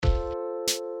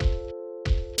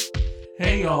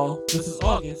Hey y'all, this is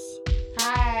August.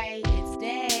 Hi, it's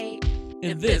Day.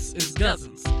 And this is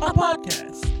Dozens, a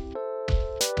podcast.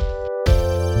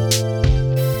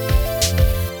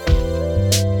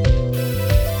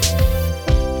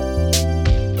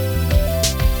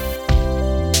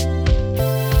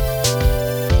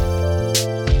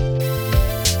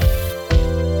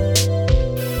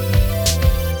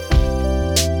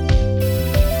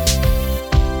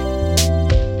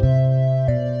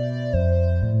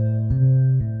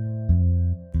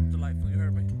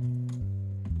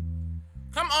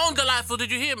 Delightful,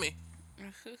 did you hear me?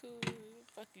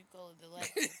 Fuck you, call it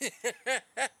delightful.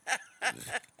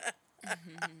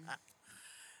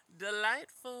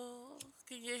 Delightful,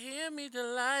 can you hear me?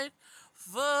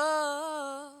 Delightful,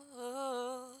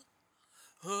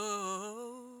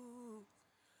 oh,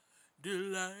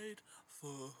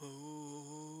 delightful,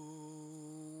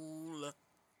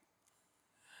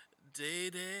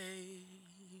 day,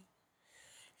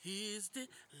 he's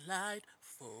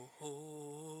delightful.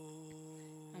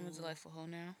 I'm a delightful hoe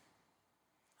now.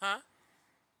 Huh?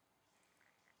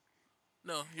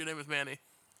 No, your name is Manny.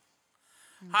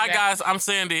 Hi guys, I'm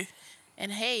Sandy.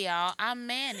 And hey y'all, I'm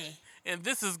Manny. And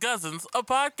this is Dozens, a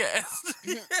podcast.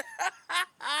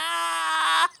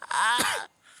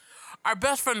 Our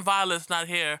best friend Violet's not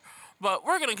here, but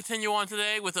we're going to continue on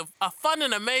today with a fun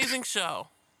and amazing show.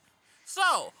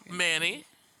 So, Manny.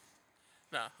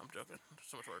 Nah, I'm joking.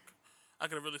 So much work. I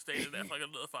could have really stayed in that for like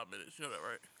another 5 minutes. You know that,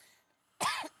 right?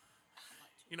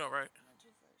 You know, right?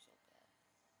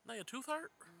 Now your tooth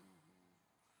hurt?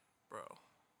 Bro.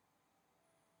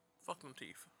 Fuck them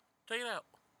teeth. Take it out.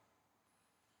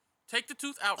 Take the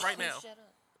tooth out right now. Shut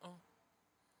up. Oh.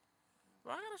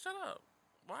 Well, I gotta shut up.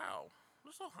 Wow.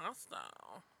 You're so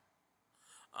hostile.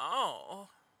 Oh.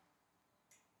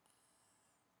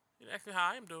 You ask me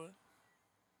how I'm doing.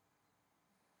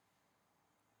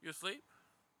 You asleep?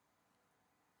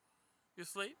 You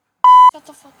asleep? What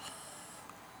the fuck?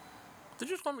 Did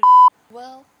you just call me?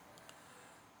 Well,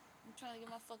 I'm trying to get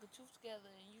my fucking tooth together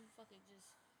and you fucking just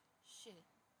shit.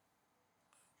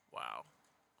 Wow.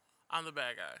 I'm the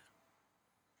bad guy.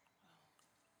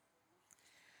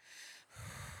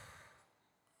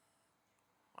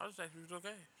 I just asked you if you was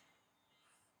okay.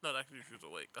 No, actually, if you was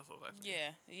awake. That's what I was asking.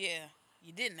 Yeah.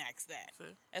 You didn't ask that.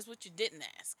 See? That's what you didn't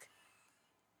ask.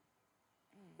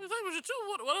 What was your tooth?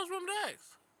 What else room to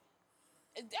ask?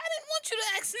 I didn't want you to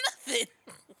ask nothing.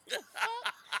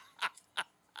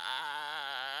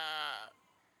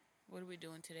 What are we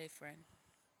doing today, friend?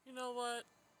 You know what?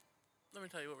 Let me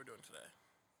tell you what we're doing today.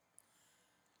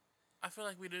 I feel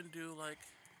like we didn't do, like,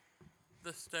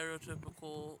 the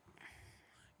stereotypical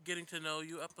getting to know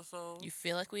you episode. You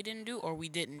feel like we didn't do or we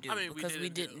didn't do? I mean, because we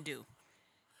didn't do.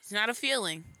 It's not a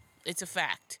feeling. It's a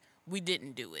fact. We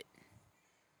didn't do it.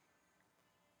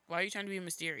 Why are you trying to be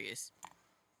mysterious?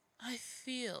 I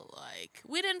feel like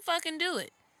we didn't fucking do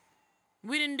it.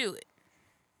 We didn't do it.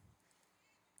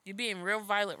 You're being real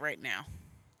violent right now.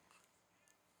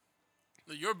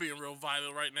 You're being real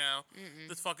violent right now. Mm-mm.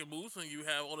 This fucking mood swing you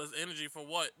have, all this energy for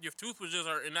what? Your tooth was just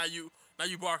hurt, and now you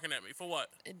barking at me for what?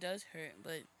 It does hurt,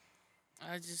 but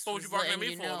I just. What was you barking at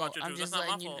me for about your tooth? That's not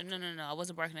my fault. No. I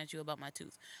wasn't barking at you about my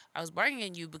tooth. I was barking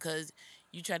at you because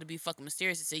you tried to be fucking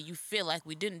mysterious and say you feel like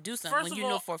we didn't do something when you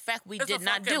know for a fact we did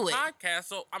not do it. It's a fucking podcast,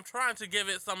 so I'm trying to give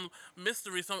it some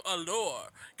mystery, some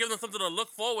allure. Give them something to look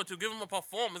forward to. Give them a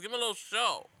performance. Give them a little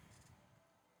show.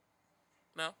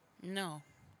 No? No.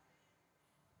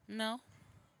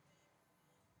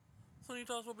 So you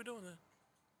tell us what we're doing then.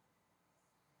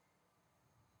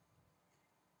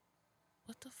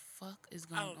 What the fuck is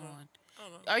going on? I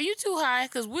don't know. Are you too high?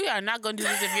 Because we are not going to do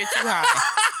this if you're too high.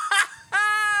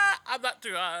 I'm not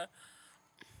too high.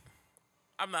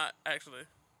 I'm not, actually.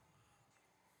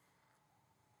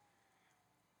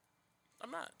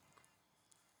 I'm not.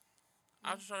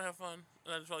 I was just trying to have fun,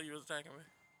 and I just felt you was attacking me.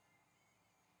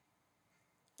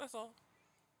 That's all.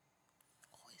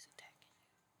 Always attacking you.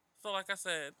 So, like I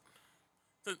said,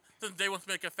 since they want to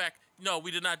make a fact, no,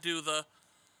 we did not do the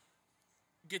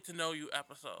get to know you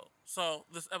episode. So,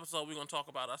 this episode, we're going to talk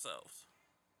about ourselves.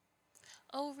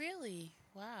 Oh, really?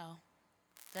 Wow.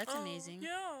 That's amazing.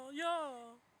 Yeah.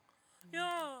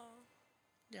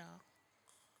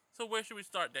 So, where should we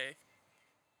start, Dave?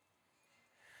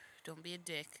 Don't be a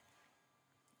dick.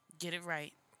 Get it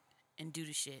right. And do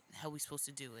the shit how we supposed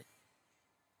to do it.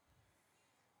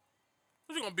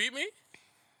 What, you gonna beat me?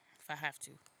 If I have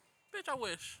to. Bitch, I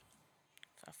wish.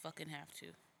 If I fucking have to.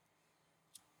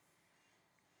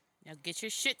 Now get your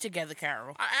shit together,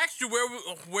 Carol. I asked you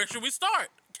where should we start,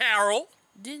 Carol?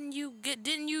 Didn't you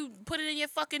put it in your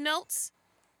fucking notes?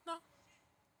 No.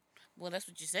 Well, that's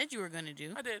what you said you were gonna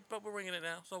do. I did, but we're winging it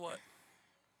now. So what?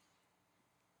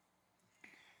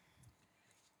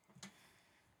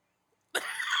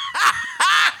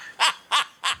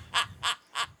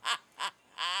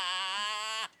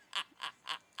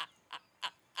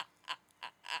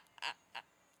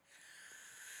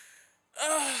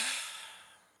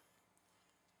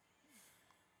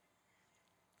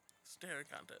 Staring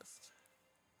contest.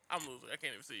 I'm losing. I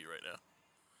can't even see you right now.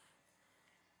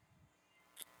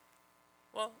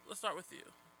 Well, let's start with you.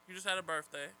 You just had a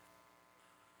birthday.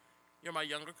 You're my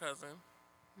younger cousin.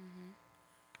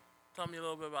 Tell me a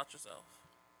little bit about yourself.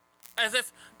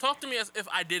 Talk to me as if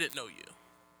I didn't know you.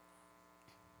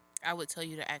 I would tell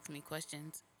you to ask me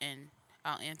questions and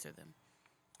I'll answer them.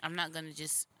 I'm not gonna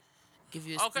just give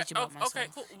you a speech about myself. Okay,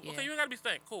 cool. Yeah. Okay, you ain't gotta be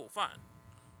stank. Cool, fine.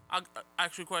 I'll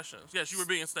ask you questions. Yes, you were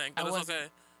being stank, but I it's wasn't. okay.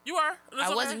 You are. It's I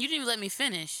okay. wasn't. You didn't even let me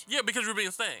finish. Yeah, because you were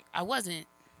being stank. I wasn't.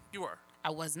 You were. I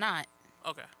was not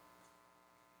Okay.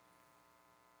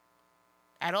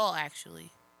 at all, actually.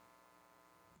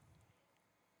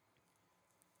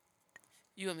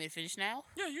 You want me to finish now?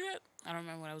 Yeah, you had. I don't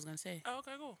remember what I was gonna say. Oh,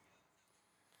 okay, cool.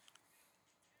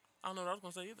 I don't know what I was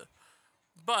gonna say either.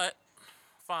 But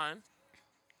fine.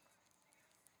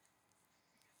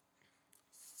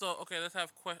 So okay, let's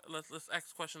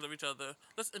ask questions of each other.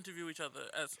 Let's interview each other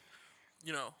as,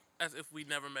 as if we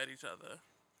never met each other.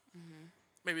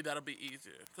 Maybe that'll be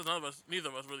easier because neither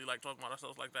of us really like talking about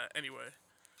ourselves like that anyway.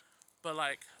 But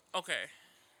like, okay,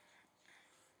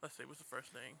 let's see. What's the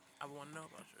first thing I want to know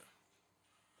about you?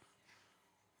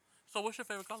 So, what's your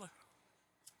favorite color?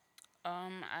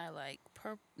 I like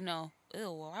purple. No,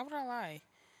 ew. Why would I lie?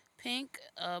 Pink,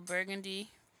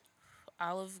 burgundy,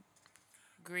 olive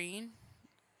green.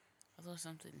 I thought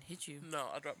something hit you. No,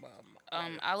 I dropped my.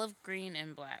 Olive green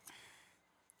and black.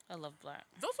 I love black.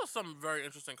 Those are some very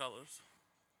interesting colors.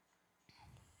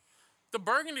 The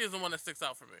burgundy is the one that sticks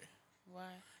out for me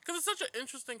Why? because it's such an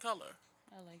interesting color.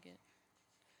 I like it.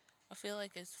 I feel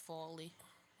like it's fall-y,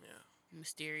 Yeah,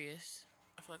 mysterious.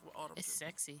 I feel like we're autumn. It's too.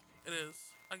 sexy. It is.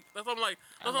 That's what I'm like.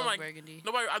 I That's what love I'm like. burgundy.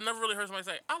 I've never really heard somebody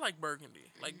say, I like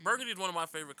burgundy. Like, burgundy is one of my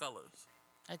favorite colors.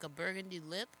 Like a burgundy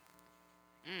lip.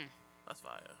 That's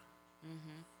fire.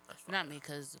 That's fire. Not me,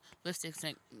 because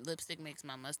lipstick makes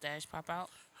my mustache pop out.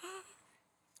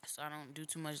 So I don't do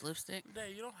too much lipstick.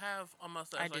 Dang, you don't have a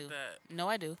mustache I like do. that. No,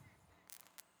 I do.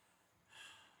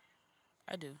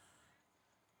 I do.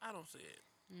 I don't see it.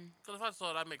 Because if I saw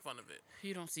it, I'd make fun of it.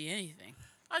 You don't see anything.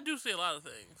 I do see a lot of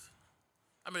things.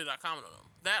 I mean, I comment on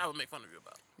them. That I would make fun of you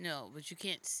about. No, but you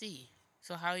can't see.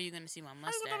 So how are you going to see my How you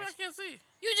mustache? gonna tell me I can't see?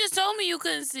 You just told me you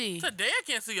couldn't see. Today I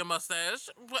can't see your mustache.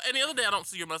 But any other day I don't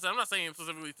see your mustache. I'm not saying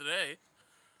specifically today.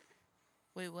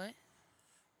 Wait, what?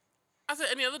 I said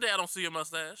any other day I don't see your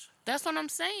mustache. That's what I'm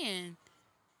saying.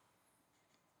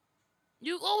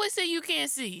 You always say you can't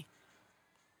see.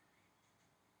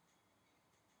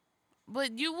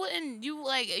 But you wouldn't, you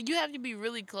have to be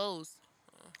really close.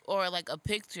 Or like a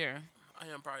picture. I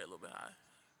am probably a little bit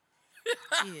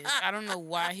high. He is. I don't know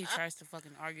why he tries to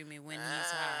fucking argue me when he's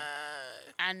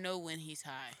high. I know when he's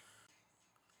high.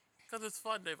 Because it's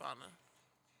fun, Devonna.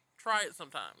 Try it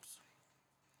sometimes.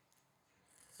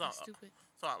 So, That's stupid.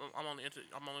 So I'm only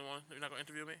one. You're not gonna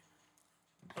interview me.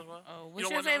 As well? Oh, You what's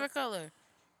don't your wanna know? favorite color?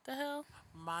 The hell?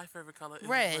 My favorite color is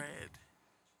Red. red.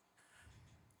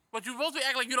 But you're supposed to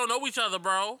act like you don't know each other,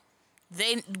 bro.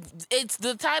 It's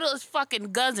the title is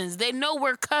fucking cousins. They know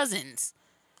we're cousins.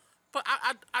 But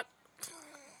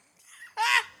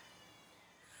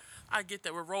I get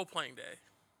that we're role playing day.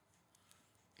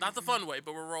 Not the fun way,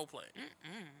 but we're role playing.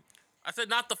 I said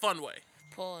not the fun way.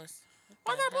 Pause.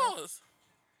 Why the that hell? pause?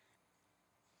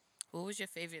 What was your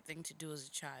favorite thing to do as a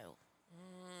child?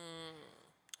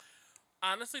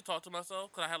 I honestly talk to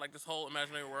myself because I had like this whole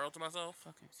imaginary world to myself.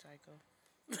 Fucking psycho.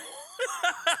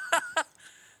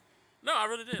 No, I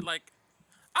really did. Like,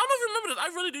 I don't know if you remember this. I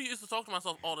really do used to talk to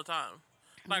myself all the time.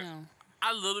 Like, No.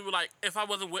 I literally would, like, if I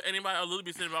wasn't with anybody, I'd literally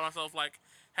be sitting by myself, like,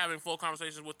 having full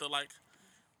conversations with the, like,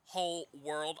 whole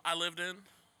world I lived in.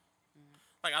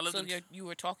 Like, I lived So in... you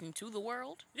were talking to the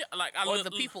world? Yeah, like, Or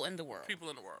the people in the world? People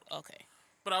in the world. Okay.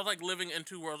 But I was, like, living in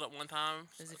two worlds at one time.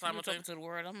 Because if you were talking to the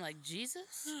world, I'm like,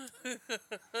 Jesus?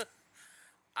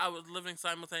 I was living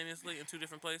simultaneously in two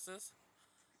different places.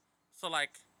 So,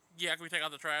 like, yeah, I could be taking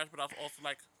out the trash, but I was also,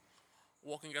 like,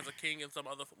 walking as a king in some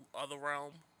other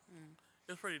realm.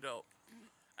 It was pretty dope.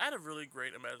 I had a really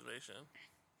great imagination.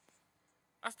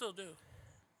 I still do.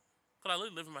 Because I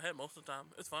literally live in my head most of the time.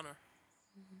 It's funner.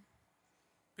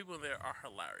 People in there are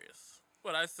hilarious.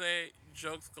 What I say,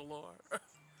 jokes galore.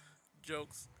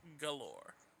 Jokes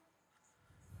galore.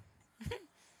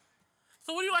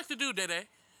 So what do you like to do, Dede?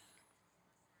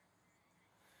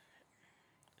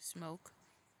 Smoke.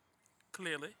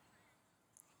 Clearly.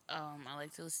 I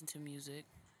like to listen to music.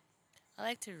 I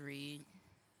like to read.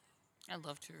 I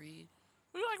love to read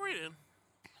What do you like reading?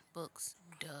 books.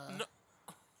 Duh. No.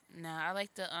 Nah, I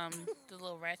like the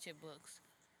little ratchet books.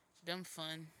 Them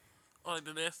fun. Oh, like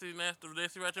the nasty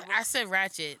ratchet book? I said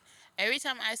ratchet. Every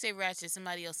time I say ratchet,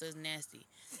 somebody else says nasty.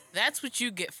 That's what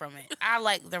you get from it. I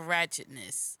like the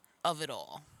ratchetness of it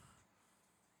all.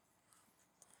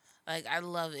 Like I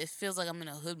love it. It feels like I'm in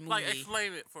a hood movie. Like,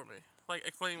 explain it for me. Like,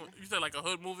 explain. You said like a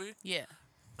hood movie? Yeah.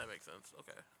 That makes sense.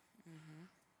 Okay.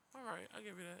 All right, I'll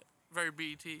give you that. Very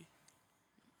BT.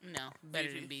 No, better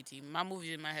BT. than BT. My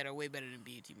movies in my head are way better than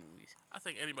BT movies. I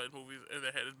think anybody's movies in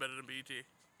their head is better than BT.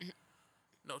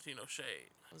 No tea, no shade.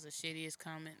 That was the shadiest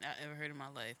comment I ever heard in my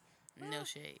life. No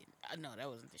shade. No, that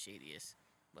wasn't the shadiest,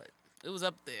 but it was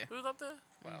up there. Who's up there?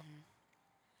 Wow.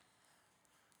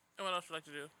 And what else you like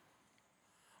to do?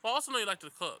 Well, I also know you like to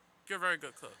cook. You're a very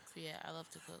good cook. Yeah, I love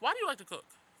to cook. Why do you like to cook?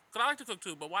 Because I like to cook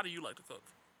too, but why do you like to cook?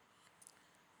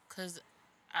 Because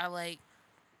I like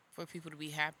for people to be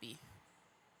happy.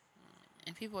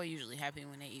 And people are usually happy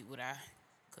when they eat what I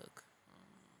cook.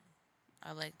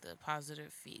 I like the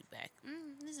positive feedback.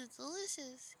 This is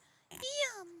delicious.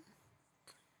 Yum.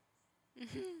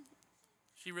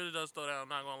 She really does throw down,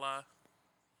 not gonna lie.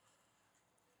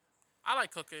 I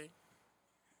like cooking.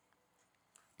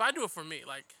 But I do it for me.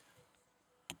 Like,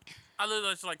 I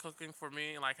literally just like cooking for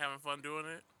me and like having fun doing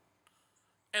it.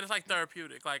 And it's like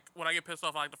therapeutic. Like, when I get pissed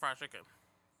off, I like to fry chicken.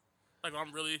 Like, when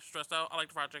I'm really stressed out, I like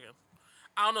to fry chicken.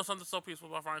 I don't know, something so peaceful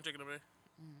about frying chicken to me.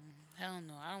 Hell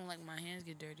no, I don't like my hands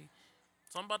get dirty.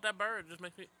 Something about that bird just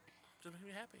makes me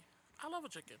happy. I love a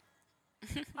chicken.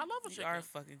 I love a You chicken. are a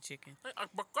fucking chicken. Like,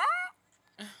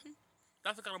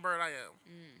 that's the kind of bird I am.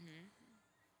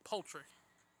 Poultry.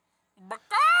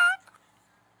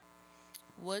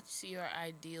 What's your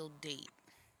ideal date?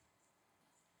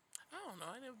 I don't know.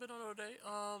 I ain't never been on a date.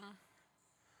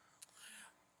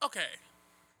 Okay.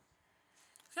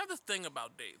 See, I have this thing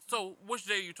about dates. So, which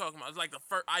date are you talking about? Is it like the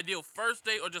ideal first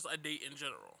date or just a date in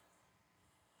general?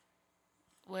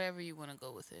 Wherever you want to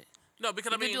go with it. No,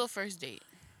 because You I mean, could do a first date.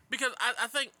 because I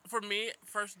think for me,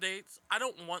 first dates, I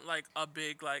don't want like a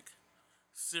big like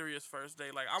serious first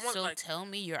date. Like I want So like tell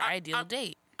me your I- ideal I-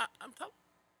 date. I'm telling.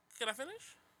 Can I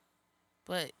finish?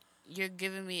 But you're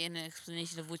giving me an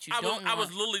explanation of what you I don't want.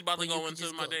 was literally about to when you go could into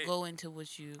just my go, date. Go into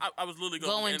what you. I was literally Go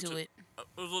going into it. I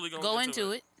was literally going Go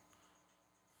into it.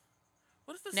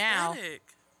 What is the Now. static?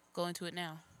 Go into it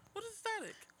now. What is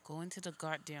static? Go into the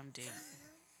goddamn date.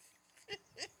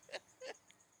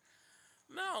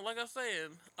 No, like I was saying,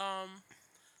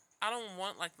 I don't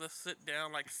want like the sit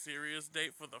down like serious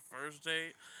date for the first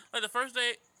date. Like the first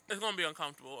date is gonna be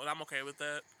uncomfortable, and I'm okay with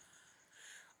that.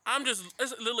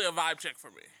 It's literally a vibe check for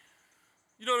me.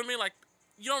 You know what I mean? Like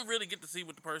you don't really get to see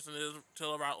what the person is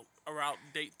till around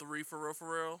date 3 for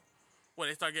real, when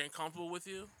they start getting comfortable with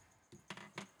you.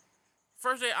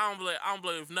 First date, I don't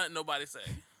believe nothing nobody say.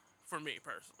 For me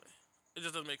personally, it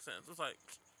just doesn't make sense. It's like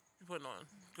you putting on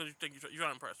because you think you're trying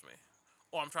to impress me,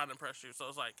 or I'm trying to impress you. So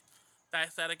it's like that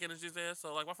static energy's there.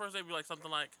 So like my first date would be like something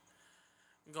like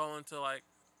going to like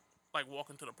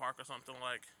walking to the park or something,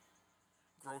 like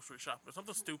grocery shopping,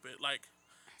 something stupid, like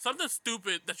something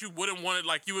stupid that you wouldn't want it.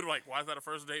 Like you would like, why is that a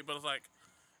first date? But it's like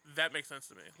that makes sense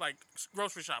to me. Like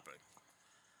grocery shopping,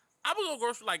 I would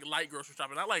go light grocery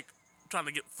shopping, not like trying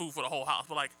to get food for the whole house,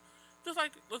 but like just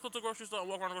like let's go to the grocery store and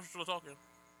walk around the grocery store talking.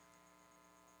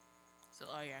 So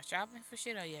are y'all shopping for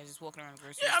shit or y'all just walking around the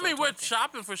grocery Yeah, I store mean we're talking?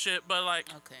 shopping for shit, but like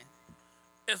Okay.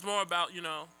 it's more about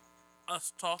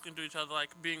us talking to each other, like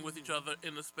being with each other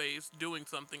in the space, doing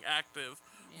something active,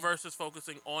 versus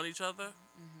focusing on each other.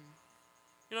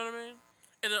 You know what I mean?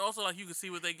 And then also like you can see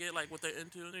what they get, like what they're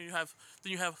into. And then you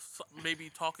have maybe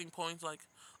talking points like,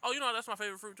 oh, that's my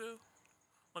favorite fruit too.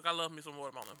 Like I love me some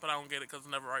watermelon, but I don't get it because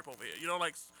it's never ripe over here.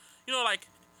 Like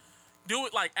do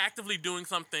it like actively doing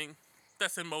something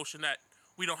that's in motion that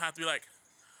we don't have to be like,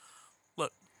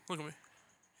 look at me.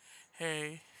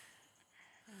 Hey.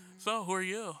 So who are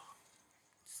you?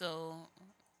 So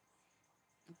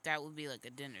that would be like a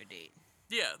dinner date.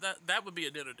 Yeah, that would be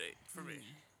a dinner date for me.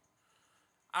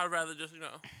 I'd rather just something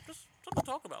to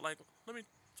talk about. Like, let me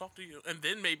talk to you. And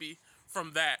then maybe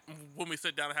from that, when we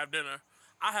sit down and have dinner,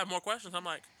 I have more questions. I'm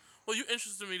like, well, you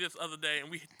interested me this other day, and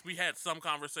we had some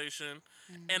conversation,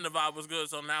 and the vibe was good,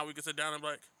 so now we can sit down and be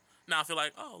like, now I feel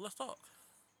like, oh, let's talk.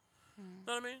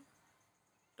 Know what I mean?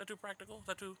 That too practical?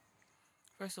 That too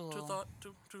First of all,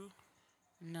 too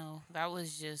no, that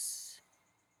was just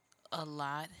a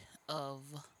lot of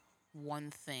one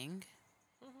thing.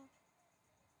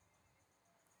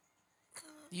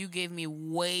 You gave me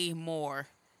way more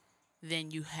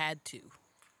then you had to.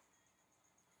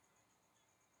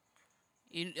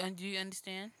 Do you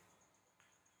understand?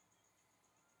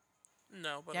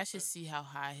 No, but Y'all should see how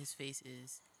high his face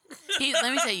is.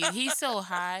 Let me tell you, he's so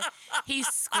high, he's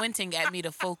squinting at me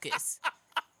to focus.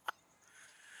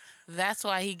 That's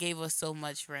why he gave us so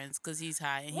much, friends, because he's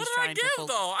high and what he's did I trying to give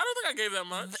focus. though? I don't think I gave that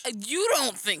much. You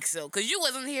don't think so, because you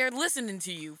wasn't here listening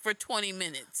to you for 20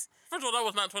 minutes. First of all, that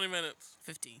was not 20 minutes.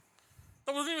 15.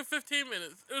 That wasn't even 15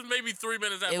 minutes. It was maybe 3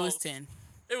 minutes at It was most. 10.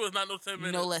 It was not no 10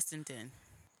 minutes. No less than 10.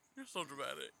 You're so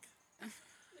dramatic.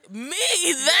 Me?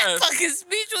 That Yes. fucking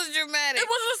speech was dramatic. It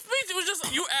wasn't a speech. It was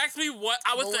just you asked me what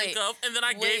I would But think wait, of, and then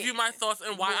I gave you my thoughts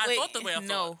and why I thought the way I thought.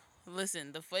 No,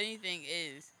 listen. The funny thing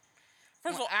is,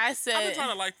 First of all, I I've been said trying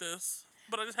to like this,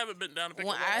 but I just haven't been down to pick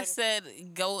when it up. I said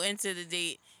go into the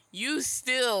date, you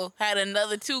still had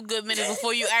another 2 good minutes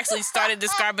before you actually started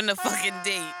describing the fucking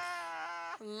date.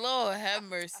 Lord have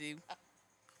mercy.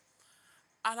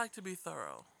 I like to be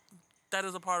thorough. That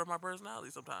is a part of my personality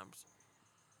sometimes.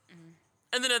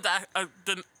 And then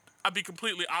I'd be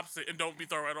completely opposite and don't be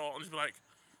thorough at all and just be like,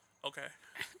 okay.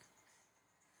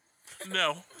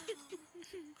 No.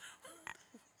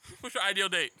 What's your ideal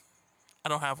date? I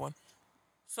don't have one.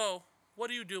 So, what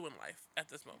do you do in life at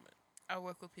this moment? I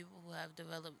work with people who have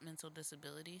developmental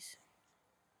disabilities.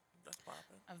 That's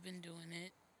popping. I've been doing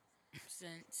it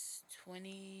since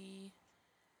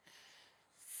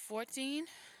 2014.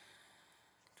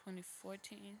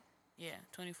 2014? Yeah,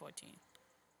 2014.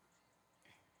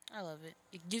 I love it.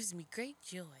 It gives me great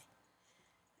joy.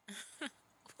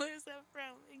 Where's that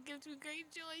from? It gives me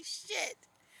great joy. Shit.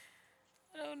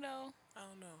 I don't know.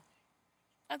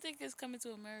 I think it's coming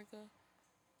to America.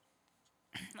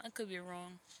 I could be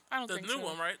wrong. I don't The think new so.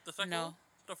 one, right? The second No. one?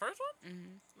 The first one?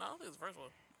 Mm-hmm. No, I don't think it's the first one.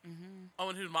 Mm-hmm. Oh,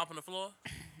 when he was mopping the floor?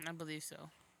 I believe so.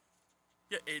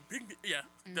 Yeah,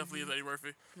 definitely is Eddie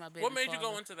Murphy. My baby What made you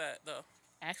go father. into that, though?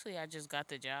 Actually, I just got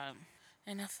the job.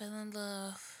 And I fell in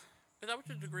love. Is that what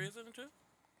your degree is in, too?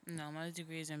 No, my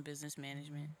degree is in business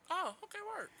management. Oh, okay,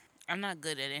 work. I'm not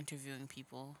good at interviewing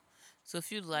people. So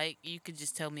if you'd like, you could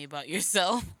just tell me about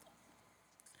yourself.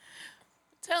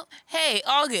 Hey,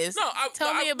 August.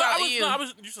 Tell me about you.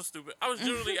 You're so stupid. I was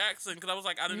generally asking because I was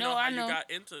like, I didn't know how you got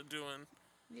into doing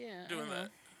that.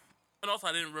 And also,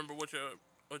 I didn't remember what your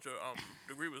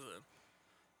degree was in.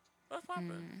 That's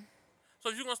popping. So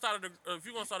if you're gonna start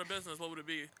a business, what would it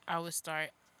be? I would start.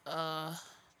 Well,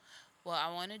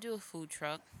 I want to do a food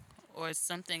truck or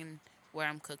something where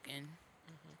I'm cooking.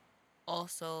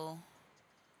 Also,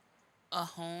 a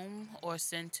home or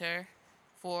center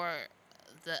for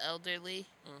the elderly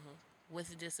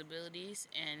with disabilities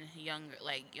and young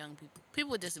people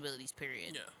with disabilities.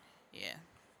 Period. Yeah.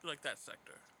 You like that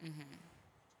sector.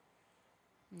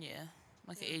 Yeah,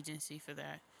 like an agency for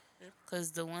that. Yeah.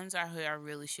 Cause the ones out here are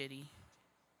really shitty.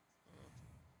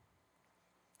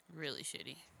 Really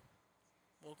shitty.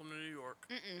 Welcome to New York.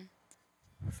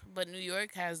 But New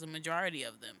York has the majority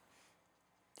of them.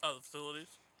 Oh, the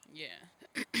facilities? Yeah.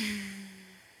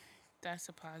 That's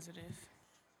a positive.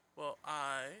 Well,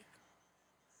 I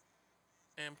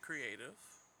am creative.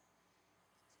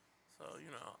 So,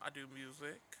 I do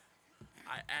music.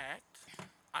 I act.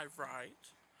 I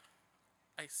write.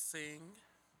 I sing.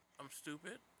 I'm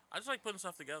stupid. I just like putting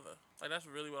stuff together. Like, that's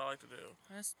really what I like to do.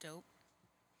 That's dope.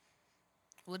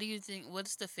 What do you think?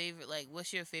 What's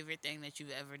your favorite thing that you've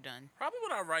ever done? Probably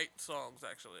when I write songs,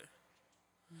 actually.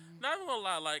 Not even gonna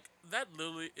lie, that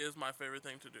literally is my favorite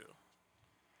thing to do.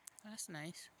 That's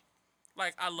nice.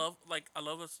 I love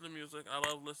listening to music. I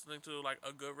love listening to,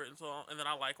 a good written song. And then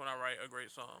I like when I write a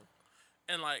great song.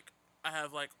 And, I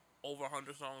have, over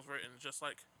 100 songs written just,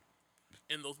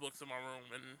 in those books in my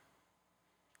room. And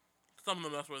some of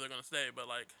them, that's where they're gonna stay. But,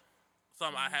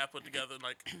 some I have put together, and,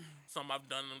 some I've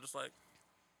done, and I'm just like,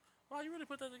 wow, you really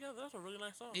put that together? That's a really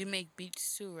nice song. You make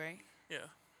beats too, right? Yeah.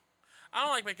 I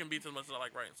don't like making beats as much as I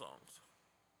like writing songs.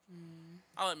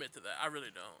 I'll admit to that. I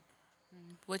really don't.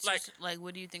 What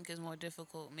do you think is more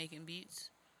difficult, making beats?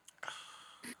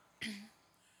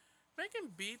 Making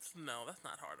beats? No, that's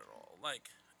not hard at all.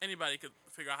 Anybody could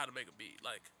figure out how to make a beat.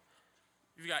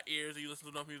 If you got ears and you listen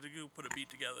to enough music, you can put a beat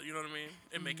together. You know what I mean?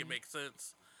 And make it make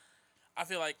sense. I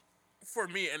feel like, for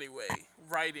me anyway,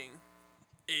 writing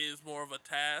is more of a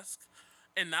task.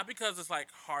 And not because it's,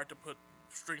 hard to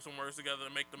string some words together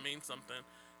and make them mean something.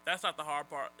 That's not the hard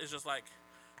part. It's just,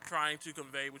 trying to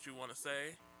convey what you want to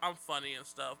say. I'm funny and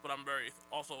stuff, but I'm very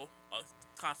also a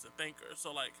constant thinker.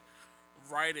 So,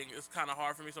 writing is kind of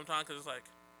hard for me sometimes because it's,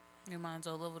 your mind's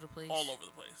all over the place. all over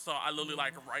the place. So, I literally,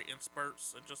 write in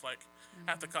spurts and just,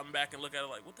 have to come back and look at it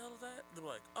what the hell is that? They're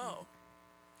like, oh.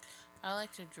 I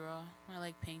like to draw. I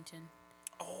like painting.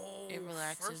 Oh, It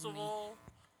relaxes first of me. all,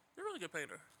 you're a really good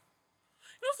painter.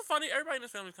 You know what's so funny? Everybody in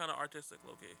this family is kind of artistic,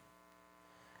 low key.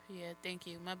 Yeah, thank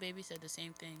you. My baby said the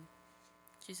same thing.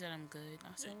 She said I'm good. I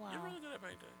said, wow. You're really good at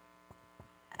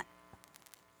painting.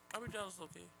 I'll be jealous, low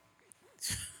key.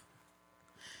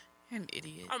 You're an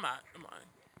idiot. I'm not. Am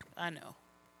I? I know.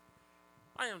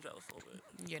 I am jealous a little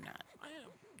bit. You're not. I am.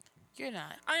 You're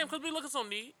not. I am, because we looking so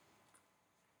neat.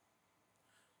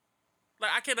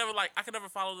 Like, I can never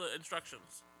follow the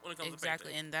instructions when it comes to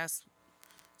Exactly, painting. and that's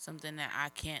something that I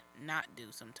can't not do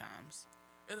sometimes.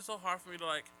 It is so hard for me to,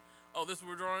 like, oh, this is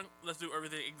what we're drawing? Let's do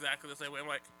everything exactly the same way. I'm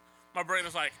like, my brain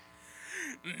is like,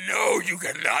 no, you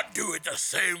cannot do it the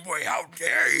same way. How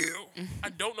dare you? I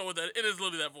don't know what that is. It is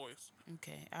literally that voice.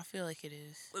 Okay, I feel like it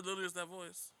is. It literally is that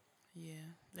voice.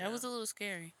 Yeah, that was a little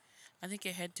scary. I think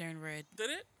your head turned red. Did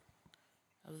it?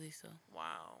 I believe so.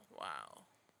 Wow.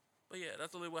 But yeah,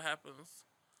 that's literally what happens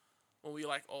when we,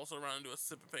 like, all sit around and do a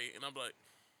sip of paint. And I'm like,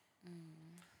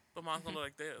 but mine's gonna look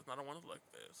like this, and I don't want it to look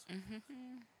like this.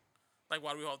 Like,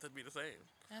 why do we all have to be the same?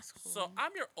 That's cool. So,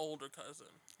 I'm your older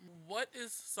cousin. What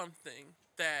is something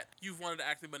that you've wanted to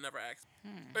ask me but never asked?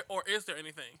 Or is there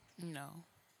anything? No,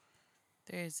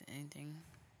 there isn't anything.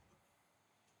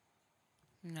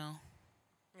 No.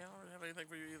 Yeah, I don't really have anything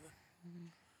for you either.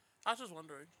 I was just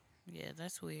wondering. Yeah,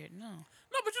 that's weird. No.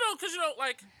 No, but because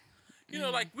like,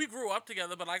 like, we grew up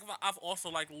together, but, like, I've also,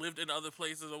 like, lived in other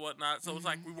places or whatnot, so it's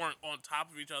like we weren't on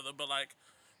top of each other, but, like,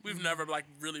 we've never, like,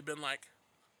 really been, like,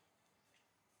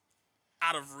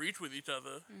 out of reach with each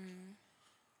other.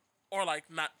 Or, like,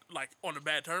 not, like, on the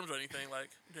bad terms or anything. Like,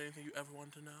 is there anything you ever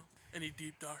wanted to know? Any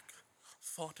deep, dark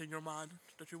thought in your mind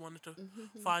that you wanted to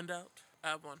find out? I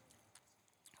have one.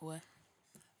 What?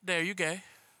 There, you gay?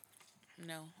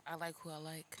 No, I like who I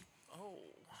like. Oh,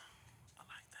 I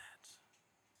like that.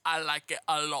 I like it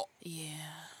a lot.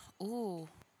 Yeah. Ooh.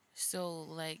 So,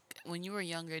 like, when you were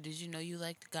younger, did you know you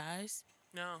liked guys?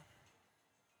 No.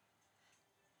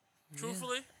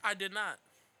 Truthfully, I did not.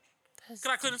 That's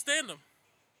Because I couldn't stand them.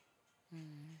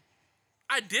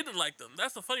 I didn't like them.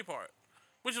 That's the funny part.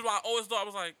 Which is why I always thought, I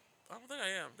was like, I don't think I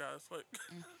am, guys. Like,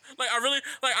 I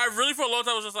really for a long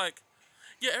time was just like,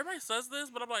 yeah, everybody says this,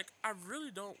 but I'm like, I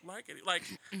really don't like it. Like,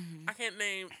 I can't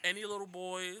name any little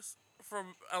boys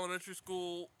from elementary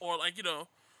school, or, like,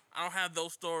 I don't have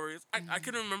those stories. I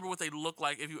couldn't remember what they look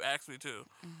like if you asked me to.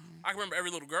 I can remember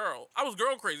every little girl. I was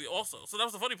girl crazy also, so that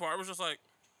was the funny part. It was just like,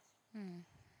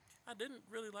 I didn't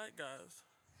really like guys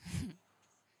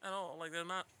at all. Like, they're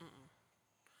not.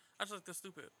 I just like they're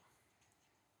stupid.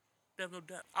 They have no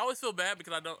depth. I always feel bad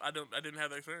because I didn't have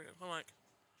that experience. I'm like,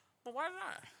 well, why did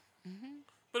I?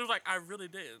 But it was like, I really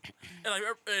did. And, like,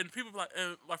 and people be like,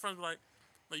 and my friends were like,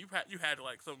 no, you had to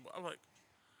like some. I'm like,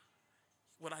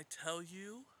 would I tell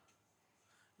you?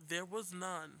 There was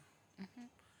none.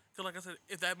 Cause, like I said,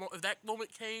 if that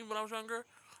moment came when I was younger,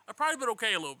 I'd probably been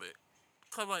okay a little bit.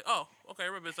 Cause I'm like, oh, okay,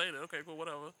 everybody's saying it. Okay, cool,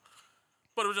 whatever.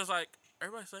 But it was just like,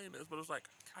 everybody's saying this, but it was like,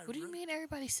 What do you mean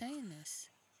everybody's saying this?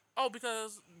 Oh,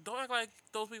 because don't act like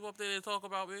those people up there didn't talk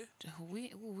about me.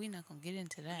 We not gonna get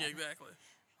into that. Yeah, exactly.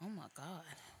 Oh my God!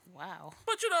 Wow.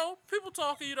 But people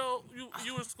talking.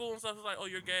 You in school and stuff. It's like, oh,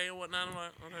 you're gay and whatnot. I'm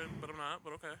like, okay, but I'm not.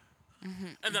 But okay.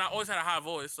 And then I always had a high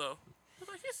voice, so it's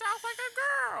like, he sounds like a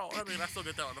girl. I mean, I still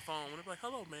get that on the phone when they're like,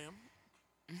 hello,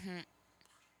 ma'am.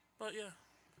 But yeah,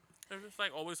 they're just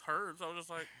like always heard. So I was just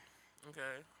like,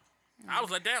 okay. I was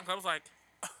let down because I was like,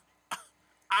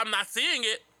 I'm not seeing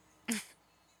it.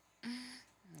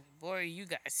 Boy, you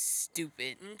guys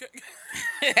stupid.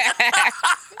 Okay.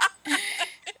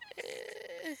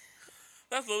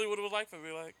 That's literally what it was like for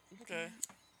me. Like, okay.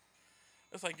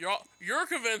 It's like, you're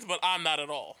convinced, but I'm not at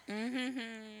all.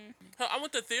 I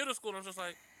went to theater school and I was just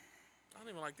like, I don't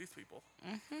even like these people.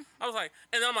 I was like,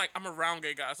 and then I'm like, I'm around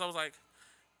gay guys. So I was like,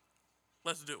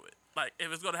 let's do it. Like,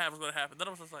 if it's going to happen, it's going to happen. Then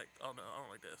I was just like, oh no, I don't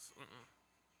like this.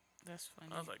 That's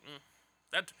funny. I was like,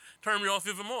 that turned me off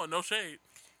even more. No shade.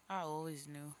 I always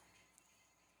knew.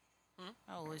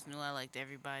 I always knew I liked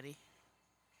everybody.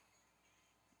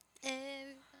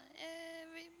 Everybody.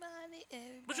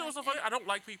 But you know what's so funny? I don't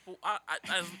like people. I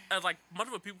as like much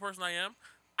of a people person I am,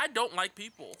 I don't like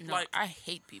people. No, like, I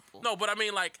hate people. no, but I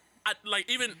mean, like, I like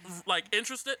even like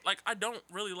interested. Like, I don't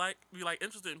really be like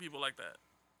interested in people like that.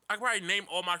 I could probably name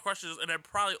all my questions and they're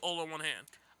probably all on one hand.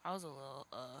 I was a little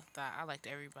thought I liked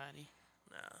everybody.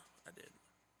 Nah, I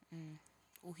didn't.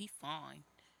 Oh, he fine.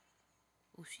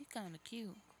 Oh, she kind of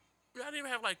cute. Yeah, I didn't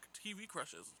even have like TV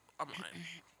crushes on mine.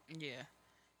 Yeah.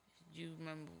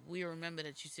 We remember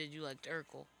that you said you liked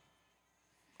Urkel.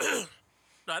 No,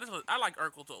 I like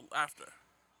Urkel till after.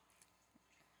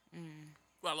 When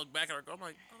I look back at Urkel, I'm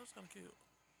like, oh, that's kind of cute.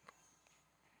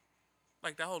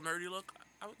 Like that whole nerdy look,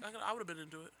 I would have been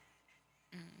into it.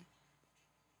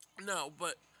 No,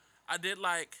 but I did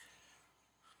like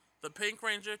the Pink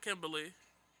Ranger Kimberly.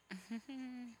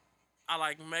 I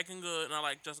like Megan Good and I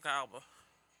like Jessica Alba.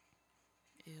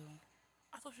 Ew.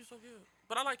 I thought she was so cute.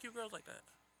 But I like cute girls like that.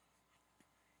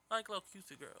 I like little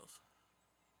cutesy girls.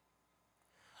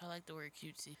 I like the word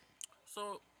cutesy.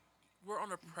 So we're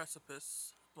on a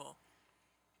precipice. Well,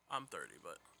 I'm 30,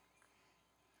 but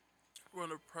we're on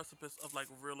the precipice of like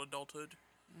real adulthood.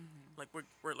 Like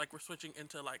we're switching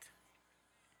into like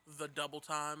the double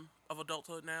time of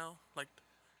adulthood now. Like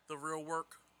the real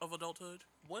work of adulthood.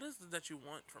 What is it that you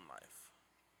want from life?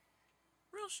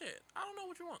 Real shit. I don't know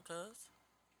what you want, cuz.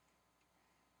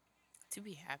 To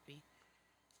be happy.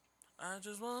 I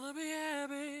just wanna be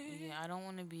happy. Yeah, I don't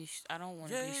want to be. I don't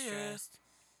want to Yeah, be yeah, yeah. stressed.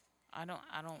 I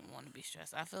don't want to be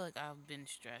stressed. I feel like I've been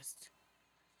stressed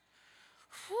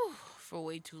for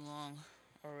way too long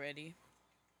already.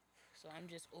 So I'm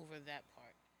just over that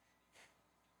part.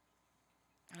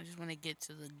 I just want to get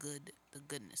to the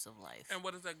goodness of life. And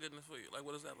what is that goodness for you? Like,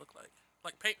 what does that look like?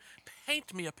 Like,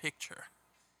 paint me a picture.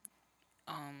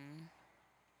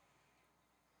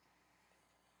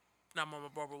 Now, Mama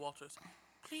Barbara Walters,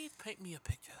 please paint me a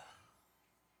picture.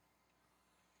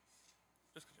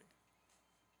 Just continue.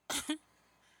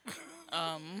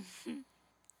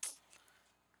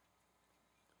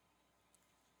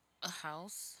 A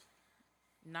house,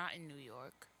 not in New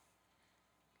York,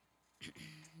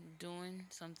 doing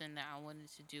something that I wanted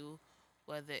to do,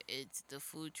 whether it's the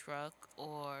food truck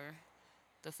or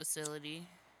the facility,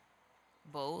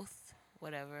 both,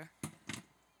 whatever.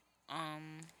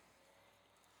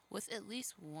 With at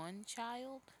least one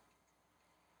child,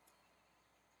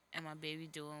 and my baby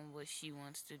doing what she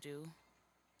wants to do,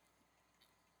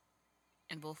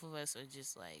 and both of us are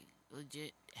just like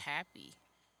legit happy,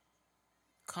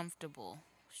 comfortable,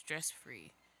 stress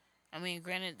free. I mean,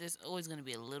 granted, there's always gonna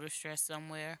be a little stress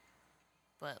somewhere,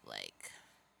 but like,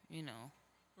 you know,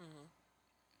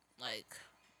 like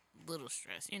little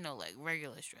stress, like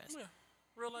regular stress. Yeah,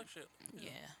 real life shit.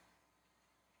 Yeah.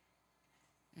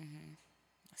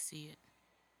 I see it.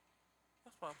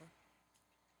 That's poppin'.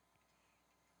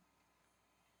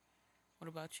 What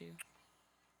about you?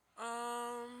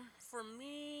 For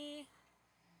me,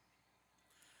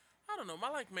 I don't know. My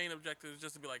like main objective is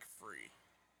just to be like free,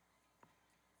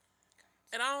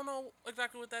 and I don't know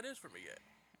exactly what that is for me yet.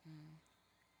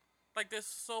 Like, there's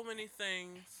so many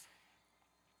things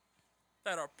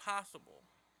that are possible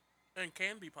and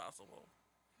can be possible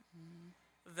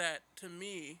that to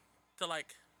me, to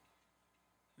like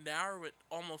narrow it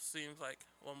almost seems like,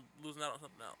 well, I'm losing out on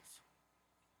something else.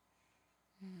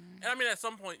 And I mean, at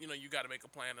some point, you got to make a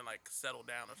plan and like settle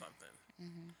down or something.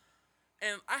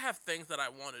 And I have things that I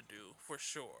want to do for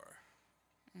sure.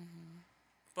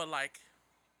 But like,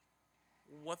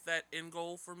 what that end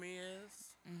goal for me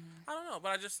is, I don't know. But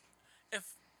I just,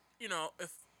 if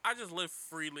if I just live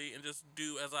freely and just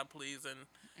do as I please and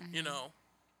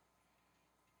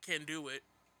can do it,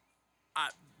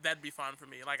 that'd be fine for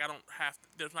me. Like, I don't have to,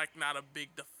 there's like not a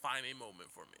big defining moment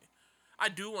for me. I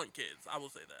do want kids. I will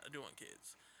say that I do want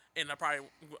kids, and I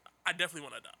definitely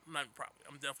want to adopt.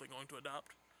 I'm definitely going to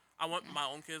adopt. I want my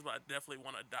own kids, but I definitely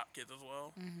want to adopt kids as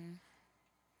well.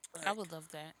 Like, I would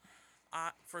love that.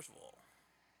 First of all,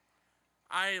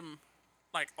 I am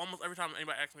like almost every time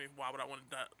anybody asks me why would I want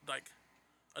to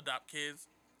adopt kids,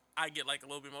 I get like a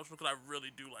little bit emotional because I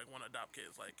really do like want to adopt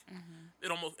kids. Like,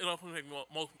 it almost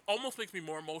almost makes me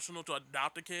more emotional to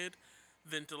adopt a kid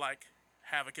than to like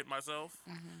have a kid myself.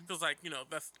 Because like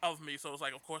that's of me, so it's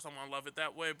like of course I'm gonna love it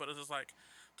that way. But it's just like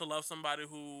to love somebody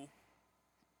who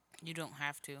You don't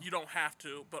have to. you don't have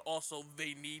to, but also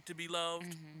they need to be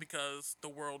loved because the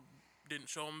world didn't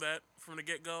show them that from the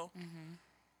get go.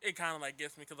 It kind of like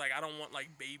gets me because like I don't want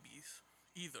like babies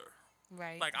either.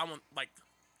 Right. Like I want like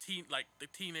the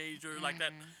teenager, like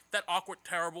that awkward,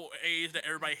 terrible age that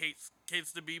everybody hates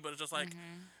kids to be, but it's just like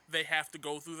they have to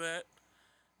go through that.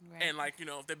 Right. And like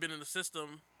if they've been in the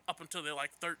system up until they're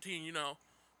like 13,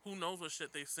 who knows what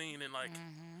shit they've seen, and like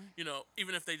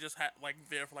even if they just had like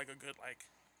there for like a good like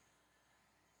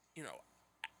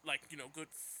good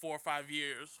 4 or 5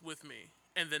 years with me,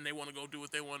 and then they want to go do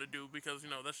what they want to do because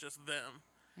that's just them.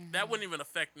 That wouldn't even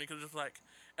affect me because it's like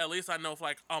at least I know if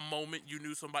like a moment you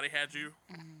knew somebody had you,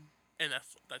 and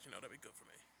that's that'd be good for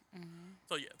me.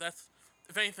 So yeah, that's,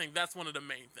 if anything, that's one of the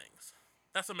main things.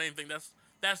 That's the main thing.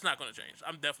 That's not going to change.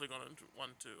 I'm definitely going to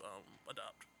want to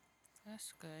adopt.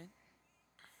 That's good.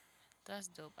 That's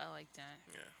dope. I like that.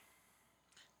 Yeah.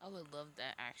 I would love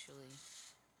that, actually.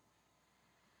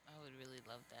 I would really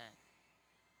love that.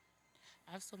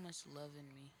 I have so much love in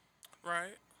me.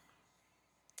 Right.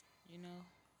 You know,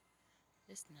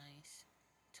 it's nice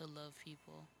to love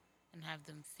people and have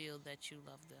them feel that you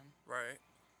love them. Right.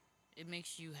 It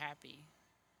makes you happy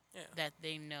Yeah. that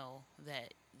they know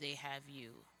that they have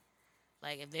you.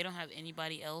 Like, if they don't have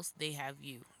anybody else, they have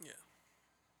you. Yeah.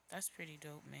 That's pretty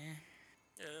dope, man.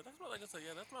 Yeah. That's what, like I said.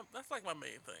 Yeah. That's like my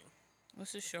main thing.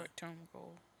 What's the short term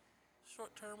goal?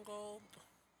 Short term goal,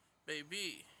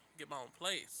 baby, get my own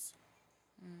place.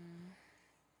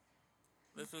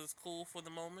 This is cool for the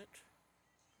moment.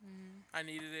 I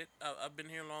needed it. I've been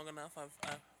here long enough. I've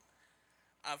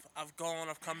gone.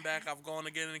 I've come back. I've gone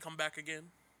again and come back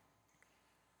again.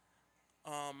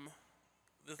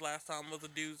 This last time was a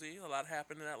doozy. A lot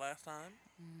happened in that last time.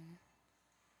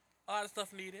 A lot of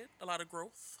stuff needed. A lot of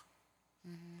growth.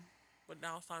 But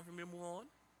now it's time for me to move on.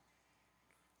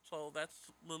 So that's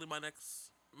literally my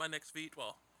next feat.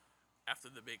 Well, after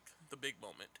the big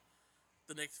moment,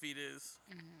 the next feat is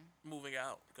moving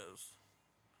out because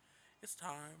it's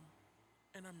time,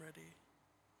 and I'm ready.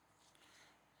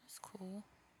 That's cool.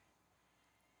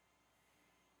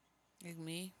 Like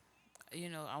me,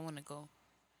 I want to go.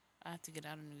 I have to get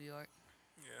out of New York.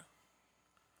 Yeah,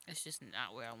 It's just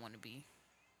not where I want to be.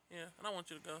 yeah, and I want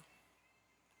you to go.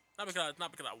 Not because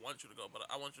I want you to go, but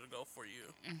I want you to go for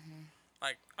you.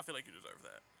 Like I feel like you deserve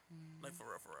that. Like for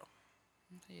real, for real.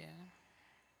 Yeah.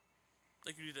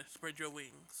 Like you need to spread your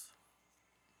wings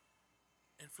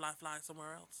and fly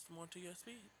somewhere else, more to your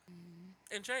speed,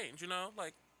 and change.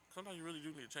 Like sometimes you really do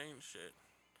need to change shit.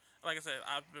 Like I said,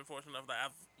 I've been fortunate enough that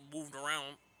I've moved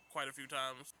around quite a few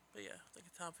times. But yeah, I think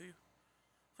it's time for you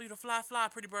to fly,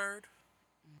 pretty bird.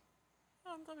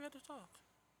 Oh, I'm glad we had to talk.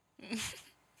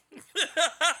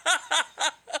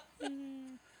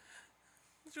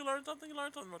 Did you learn something? You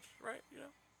learned so much, right?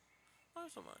 Learn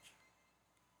so much.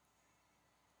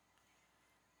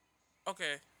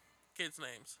 Okay, kids'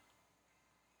 names.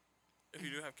 If you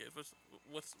do have kids,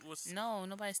 what's? No,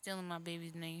 nobody's stealing my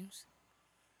baby's names.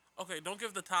 Okay, don't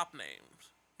give the top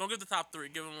names. Don't give the top three.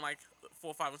 Give them like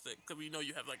 4, 5, and 6, because we know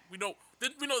you have we know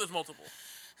there's multiple.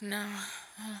 No,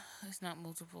 it's not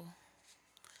multiple.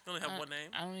 You only have one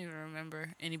name. I don't even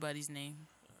remember anybody's name.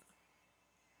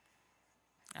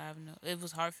 I have no. It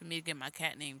was hard for me to get my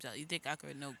cat names out. You think I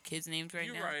could know kids' names right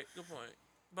now? You're right. Good point.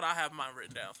 But I have mine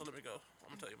written down, so let me go. I'm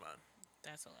gonna tell you mine.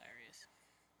 That's hilarious.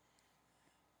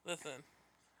 Listen,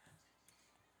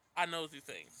 I know these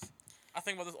things. I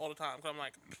think about this all the time because I'm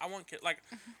like, I want kids. Like,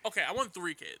 okay, I want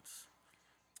 3 kids.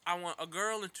 I want a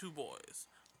girl and 2 boys.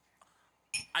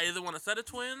 I either want a set of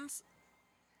twins,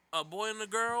 a boy and a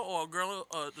girl, or a girl,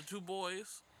 the 2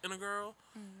 boys and a girl.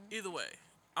 Either way,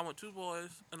 I want 2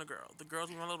 boys and a girl. The girl's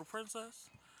gonna be my little princess.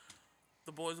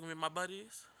 The boys are gonna be my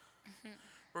buddies.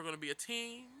 We're gonna be a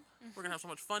team. We're gonna have so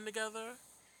much fun together.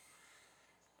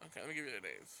 Okay, let me give you their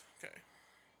names. Okay.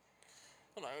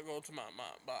 Hold on, I'm gonna go to my.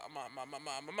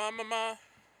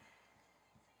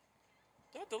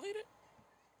 Did I delete it?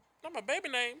 Not my baby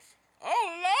names.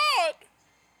 Oh Lord!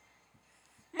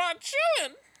 My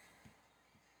chillin'.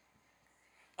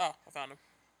 Oh, I found them.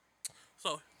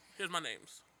 So here's my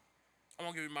names. I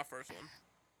won't give you my first one,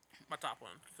 my top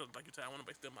one, because like you said, I want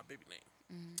to steal my baby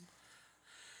name.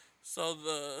 So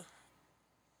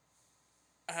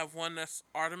I have one that's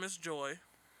Artemis Joy.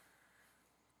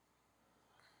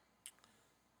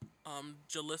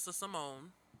 Jalissa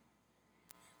Simone.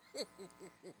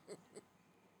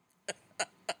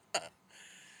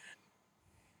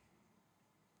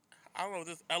 I don't know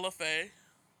this LFA.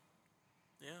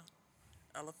 Yeah,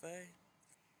 LFA.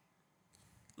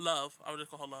 Love. I would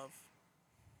just call her Love.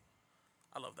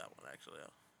 I love that one actually.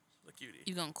 The cutie.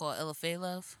 You gonna call LFA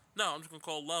Love? No, I'm just gonna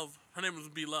call Love. Her name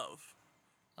would be Love.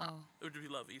 Oh. It would just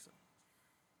be Love Eason.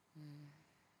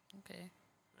 Okay.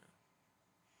 Yeah.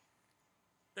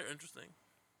 They're interesting.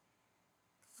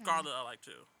 Scarlet I like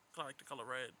too. I like the color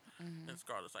red. And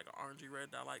Scarlet's like an orangey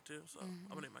red that I like too. So I'm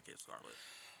gonna name my kid Scarlet.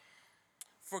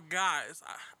 For guys,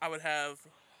 I would have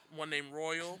one named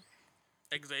Royal.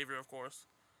 Xavier, of course.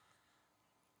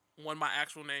 One my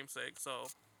actual namesake, so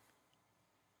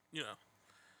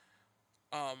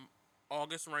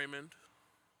August Raymond.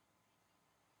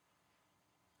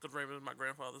 Because Raymond is my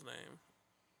grandfather's name.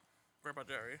 Grandpa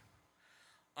Jerry.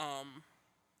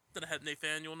 Then I had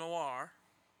Nathaniel Noir.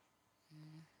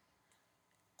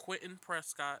 Quentin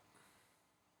Prescott.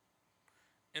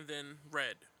 And then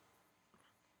Red.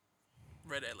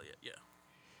 Red Elliott, yeah.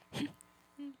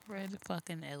 Red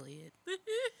fucking Elliott. So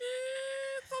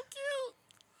cute.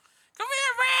 Come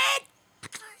here, Red!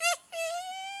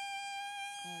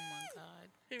 Oh my god.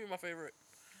 He'd be my favorite.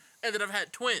 And then I've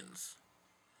had twins.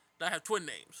 That have twin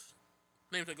names.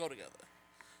 Names that go together.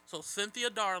 So Cynthia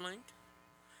Darling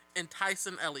and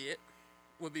Tyson Elliott.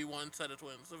 would be one set of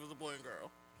twins. If it was a boy and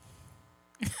girl.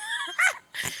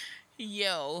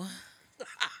 Yo.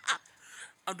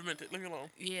 I'm demented. Leave me alone.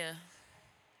 Yeah.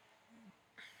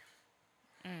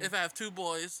 If I have two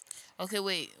boys, Okay,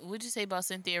 wait. What'd you say about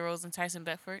Cynthia Rose and Tyson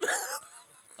Beckford?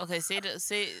 Okay, say.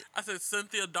 I said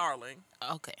Cynthia Darling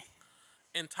Okay.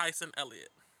 and Tyson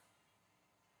Elliott.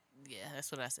 Yeah,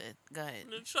 that's what I said. Go ahead.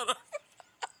 Shut up.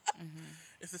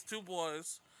 If it's two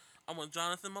boys, I want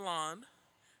Jonathan Milan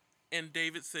and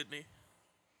David Sidney.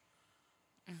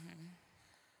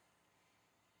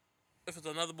 If it's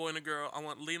another boy and a girl, I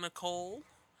want Lena Cole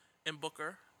and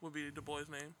Booker would be the boy's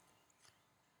name.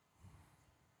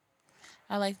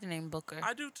 I like the name Booker.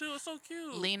 I do too. It's so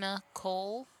cute. Lena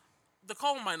Cole. The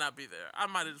Cole might not be there. I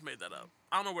might have just made that up.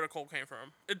 I don't know where the Cole came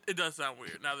from. It does sound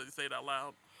weird now that you say it out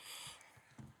loud.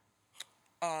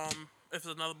 If it's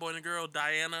another boy and a girl,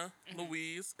 Diana,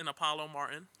 Louise, and Apollo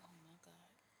Martin. Oh my God.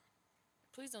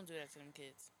 Please don't do that to them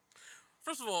kids.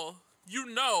 First of all, you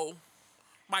know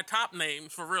my top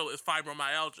names for real is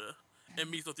fibromyalgia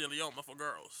and mesothelioma for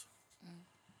girls.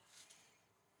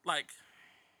 Like,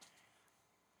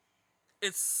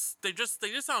 they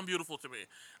just sound beautiful to me.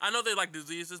 I know they like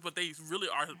diseases, but they really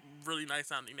are really nice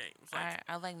sounding names. Like,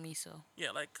 I like miso.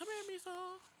 yeah, like come here,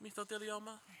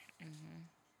 mesothelioma.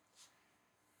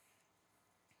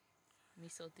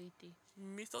 Miso titi.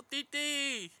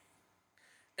 Misotiti.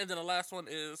 And then the last one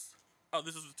is,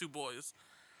 this is the two boys,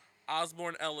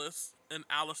 Osborne Ellis and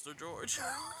Alistair George.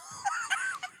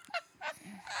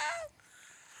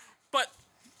 But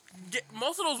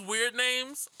most of those weird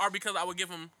names are because I would give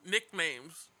them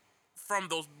nicknames from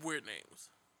those weird names.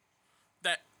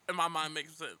 That, in my mind,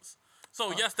 makes sense.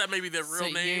 So, yes, that may be their real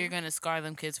name. So you're going to scar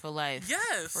them kids for life.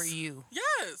 Yes. For you.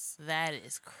 Yes. That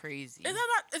is crazy. Is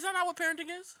that not what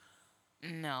parenting is?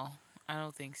 No, I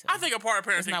don't think so. I think a part of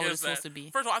parenting That's not what is it's that. supposed to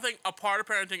be. First of all, I think a part of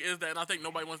parenting is that, and I think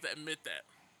nobody wants to admit that.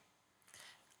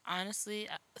 Honestly,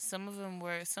 some of them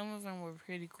were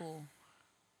pretty cool.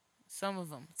 Some of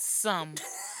them. Some.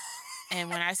 And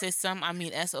when I say some, I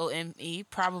mean SOME,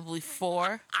 probably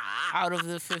 4 out of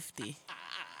the 50.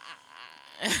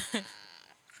 I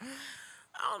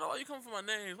don't know why you come for my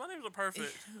names. My names are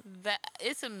perfect.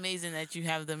 It's amazing that you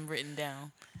have them written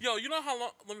down. Yo, you know how long?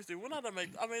 Let me see. When did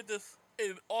I made this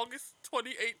in August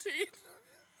 2018.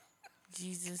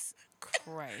 Jesus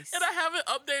Christ. And I haven't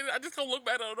updated. I just go look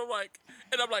back at it.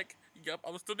 I'm like, yep,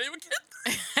 I was still naming kids.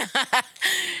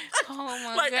 Oh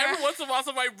my like God. every once in a while,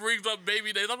 somebody brings up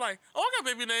baby names. I'm like, oh, I got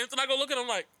baby names, and I go look at them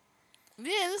like,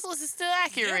 yeah, this list is still yeah,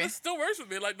 accurate. this still works with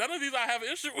me. Like none of these I have an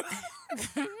issue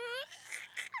with.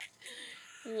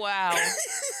 Wow.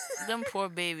 Them poor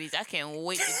babies. I can't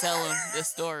wait to tell them the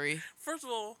story. First of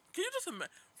all, can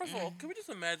we just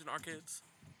imagine our kids?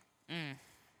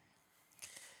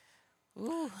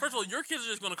 Ooh. First of all, your kids are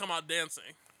just gonna come out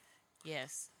dancing,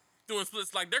 Yes. doing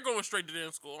splits. Like they're going straight to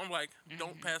dance school. I'm like,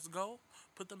 don't pass go.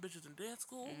 Put them bitches in dance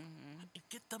school and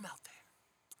get them out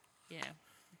there. Yeah.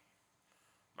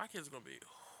 My kids are gonna be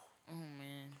Oh,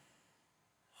 man.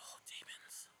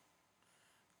 demons,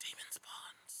 demon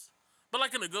spawns, but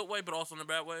like in a good way, but also in a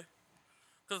bad way.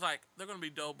 Cause like they're gonna be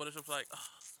dope, but it's just like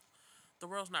the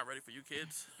world's not ready for you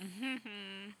kids.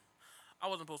 I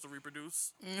wasn't supposed to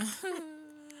reproduce.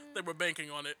 They were banking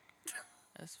on it.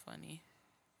 That's funny.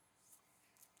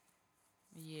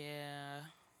 Yeah.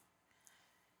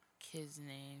 Kids'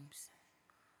 names.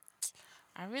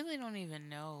 I really don't even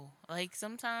know. Like,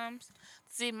 sometimes...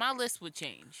 See, my list would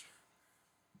change.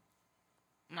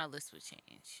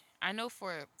 I know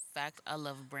for a fact I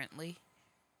love Brentley.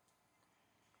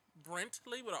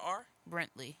 Brentley with an R?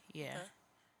 Brentley, yeah. Okay.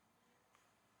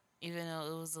 Even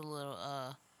though it was a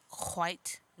little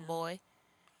white boy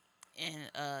in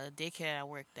daycare I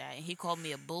worked at, and he called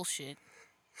me a bullshit.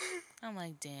 I'm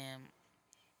like, damn,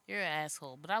 you're an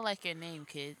asshole, but I like your name,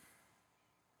 kid.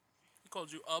 He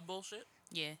called you a bullshit?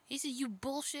 Yeah. He said, you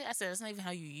bullshit? I said, that's not even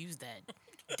how you use that,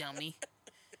 dummy.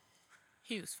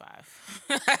 He was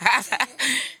 5.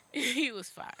 He was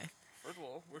 5. First of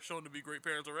all, we're shown to be great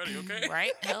parents already, okay?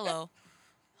 Right? Hello.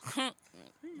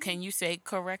 Can you say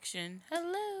correction?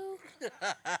 Hello.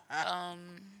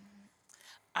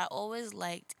 I always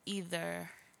liked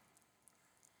either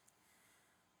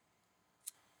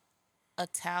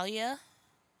Italia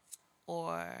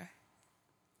or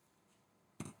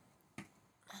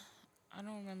I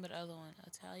don't remember the other one.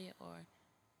 Italia or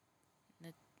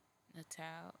I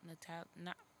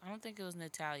don't think it was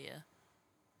Natalia.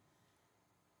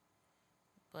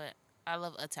 But I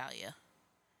love Italia.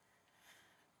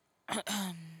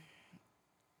 I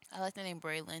like the name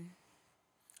Braylon.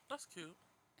 That's cute.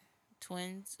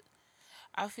 Twins.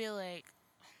 I feel like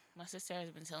My sister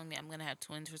has been telling me I'm gonna have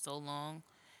twins for so long,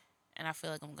 and I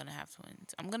feel like I'm gonna have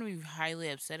twins. I'm gonna be highly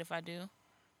upset if I do,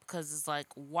 because it's like,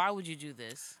 why would you do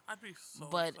this? I'd be so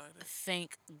But excited.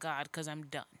 thank God, because I'm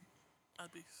done.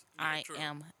 I'd be. Yeah, I true.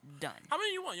 am done. How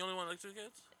many you want? You only want like 2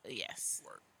 kids? Yes,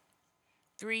 Work.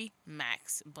 3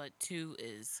 max, but 2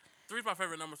 is 3's my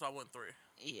favorite number, so I went 3.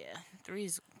 yeah.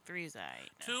 3's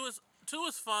alright. 2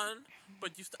 is fun,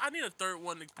 but I need a third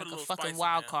one to put Like a a little fucking spice in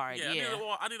wild there. card, Yeah,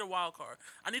 yeah. I need a wild card.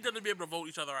 I need them to be able to vote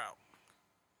each other out.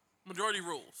 Majority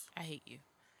rules. I hate you.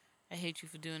 I hate you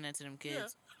for doing that to them Yeah.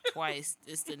 kids twice.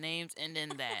 It's the names and then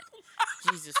that.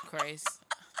 Jesus Christ.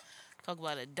 Talk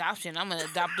about adoption. I'm gonna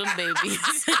adopt them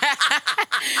babies.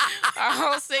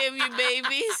 I'll save you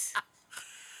babies.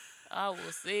 I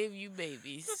will save you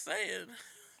babies. Just saying.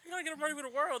 You gotta get them ready for the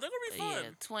world. They're gonna be fun. Yeah,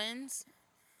 twins,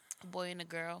 a boy and a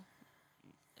girl.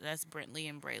 That's Brentley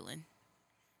and Braylon.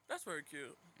 That's very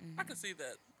cute. I can see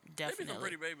that. They be some Definitely.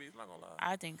 pretty babies. Not gonna lie.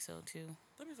 I think so too.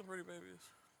 They be some pretty babies.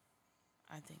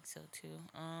 I think so too.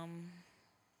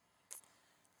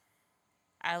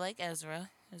 I like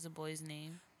Ezra as a boy's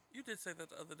name. You did say that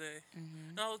the other day.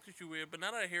 And I looked at you weird, but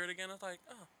now that I hear it again, it's like,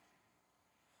 oh,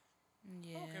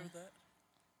 Yeah. I'm okay with that.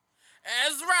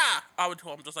 Ezra! I would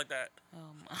call him just like that.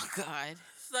 Oh my God.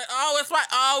 It's like,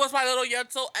 it's my little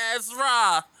Yentl,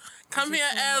 Ezra. Come here,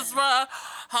 Ezra.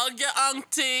 Hug your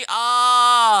auntie.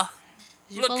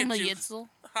 Did you Look call him a at you. Yitzel?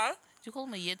 Huh? Did you call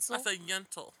him a Yitzel? I said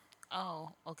Yentl.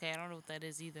 Oh, okay. I don't know what that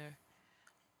is either.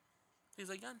 He's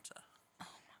a Yenta.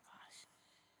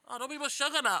 Oh, don't be with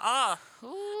sugar now.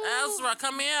 Ooh. Ezra,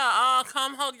 come here.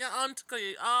 Come hug your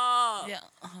auntie. Yeah.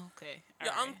 Okay.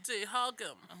 Your All right. auntie, hug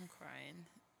him. I'm crying.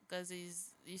 Because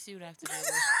you see what I have to do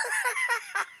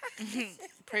with.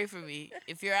 Pray for me.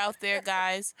 If you're out there,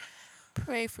 guys,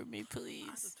 pray for me, I'm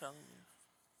please. just telling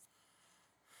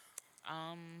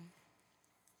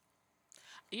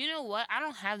you. You know what? I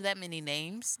don't have that many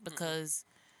names because,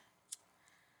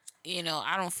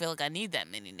 I don't feel like I need that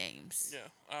many names. Yeah.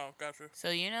 Oh, gotcha.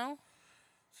 So,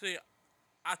 See,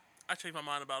 I changed my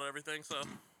mind about everything, so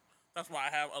that's why I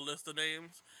have a list of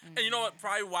names. And you know what?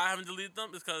 Probably why I haven't deleted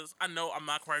them is because I know I'm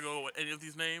not quite going with any of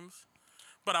these names.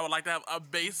 But I would like to have a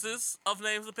basis of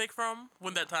names to pick from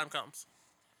when that time comes.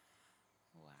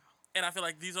 Wow. And I feel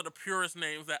like these are the purest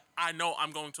names that I know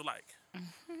I'm going to like.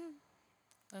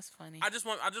 That's funny. I just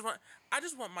want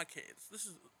my kids. This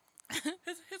is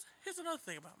here's another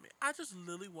thing about me. I just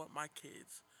literally want my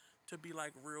kids to be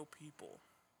like real people.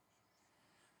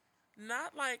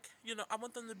 Not like, I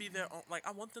want them to be their own, like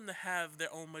I want them to have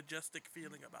their own majestic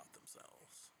feeling about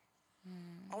themselves.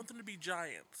 I want them to be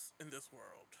giants in this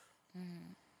world.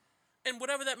 And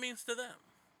whatever that means to them.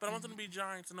 But I want them to be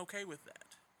giants and okay with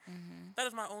that. That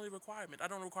is my only requirement. I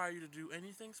don't require you to do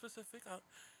anything specific.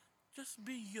 Just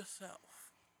be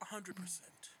yourself. 100%.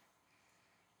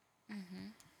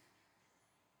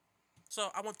 So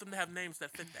I want them to have names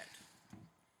that fit that.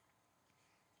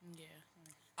 Yeah.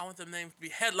 I want them names to be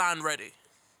headline ready.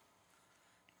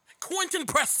 Quentin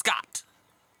Prescott.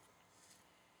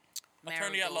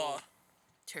 Attorney at law.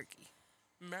 Turkey.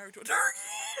 Married to a turkey.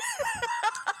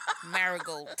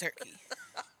 Marigold turkey.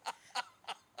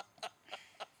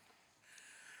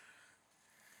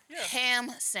 Yeah. Ham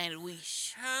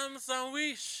sandwich. Ham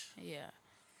sandwich. Yeah.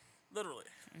 Literally.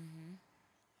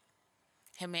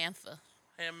 Hamantha.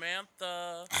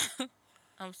 Hamantha.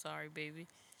 I'm sorry, baby.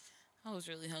 I was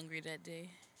really hungry that day.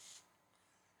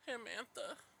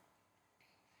 Hamantha.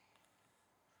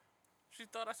 She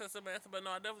thought I said Samantha, but no,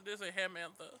 I definitely did say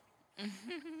Hamantha.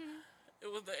 It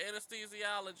was the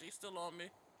anesthesiology still on me.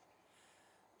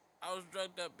 I was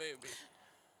drugged up, baby.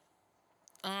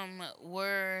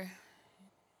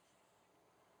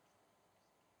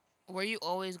 Were you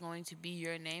always going to be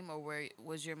your name, or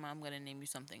was your mom going to name you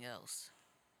something else?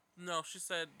 No, she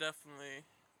said definitely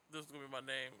this was going to be my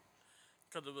name.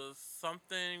 Because it was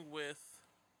something with...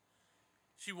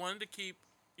 She wanted to keep,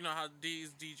 how D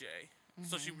is DJ.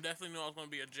 So she definitely knew I was going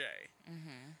to be a J.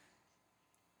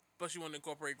 But she wanted to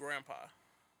incorporate Grandpa.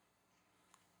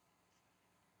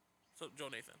 So, Joe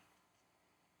Nathan.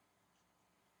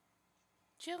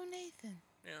 Joe Nathan.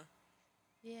 Yeah.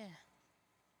 Yeah.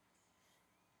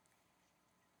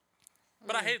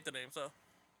 But I hated the name, so...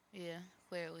 Yeah,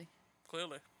 clearly.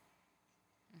 Clearly.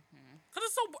 Because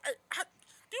it's so...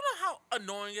 do you know how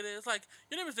annoying it is? Like,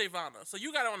 your name is Davana, so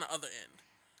you got it on the other end.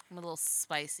 I'm a little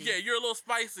spicy. Yeah, you're a little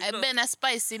spicy. I've been a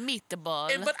spicy meatball.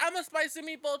 But I'm a spicy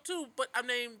meatball, too, but I'm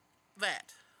named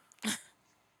that. And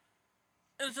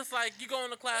it's just like, you go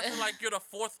into class and, like, you're the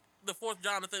fourth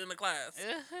Jonathan in the class.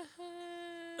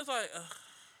 It's like, ugh.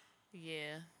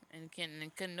 Yeah, and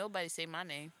couldn't nobody say my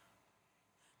name.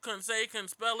 Couldn't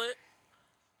spell it.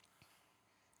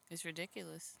 It's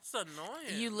ridiculous. It's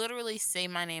annoying. You literally say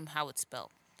my name how it's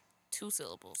spelled. 2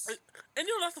 syllables. And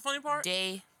you know that's the funny part?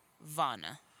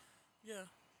 Devana. Yeah.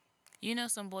 You know,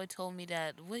 some boy told me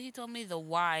that. What he told me, the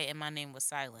Y in my name was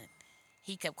silent.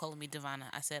 He kept calling me Devana.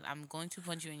 I said, I'm going to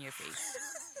punch you in your face.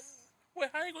 Wait,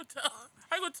 how you gonna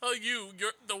tell you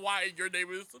the Y in your name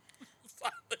is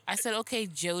silent? I said, okay,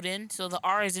 Joden. So the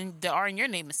R in your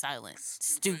name is silent.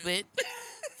 Stupid.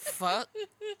 Fuck.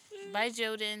 Bye,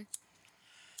 Joden.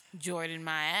 Jordan,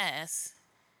 my ass.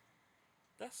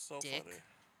 That's so Dick. funny.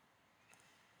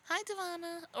 Hi,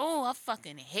 Devana. Oh, I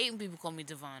fucking hate when people call me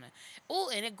Devana.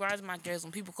 Oh, and it grinds my gears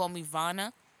when people call me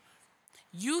Vana.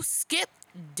 You skipped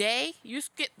day. You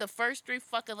skipped the first 3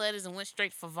 fucking letters and went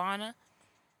straight for Vana.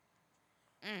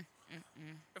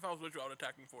 If I was with you, I would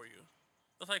attack him for you.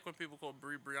 That's like when people call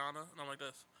Brianna, and I'm like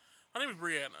this. My name is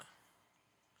Brianna.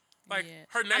 Like, Yeah.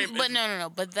 her name But is...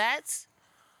 no. But that's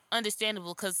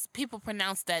understandable because people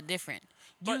pronounce that different.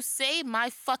 You But- say my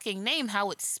fucking name how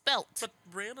it's spelt. But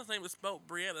Brianna's name is spelled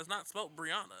Brianna. It's not spelled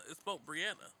Brianna. It's spelled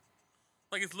Brianna.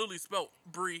 Like, it's literally spelled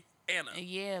Brianna.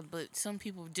 Yeah, but some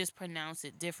people just pronounce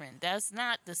it different. That's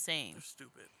not the same. You're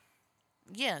stupid.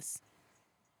 Yes.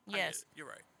 I get Yes. it. You're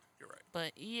right. You're right.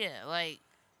 But yeah, like,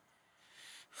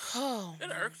 oh,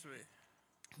 It irks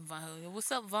me.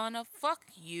 what's up, Vana? Fuck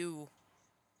you,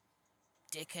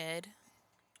 dickhead.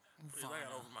 Please, I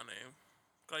got over my name.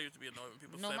 'Cause I used to be annoyed when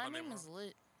people No, say my my name name is wrong.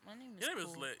 lit. My name is Your name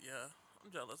cool. is lit, yeah.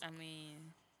 I'm jealous. I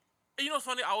mean, And you know what's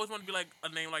funny? I always want to be like a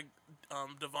name like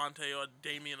Devontae or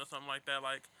Damien or something like that.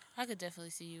 Like, I could definitely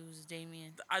see you as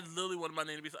Damien. I literally wanted my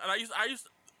name to be. And I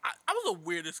was the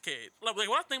weirdest kid. Like when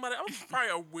I think about it, I was probably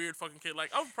a weird fucking kid.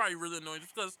 Like I was probably really annoying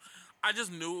just because I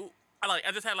just knew.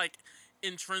 I just had like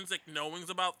intrinsic knowings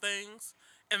about things,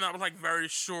 and I was like very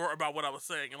sure about what I was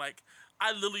saying. And like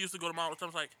I literally used to go to my mom all the time. I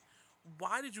was like,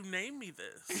 "Why did you name me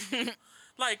this?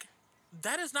 Like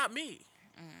that is not me.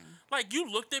 Like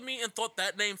you looked at me and thought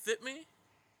that name fit me."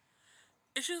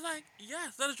 And she was like,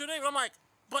 "Yes, that is your name." And I'm like,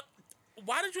 "But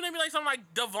why did you name me like something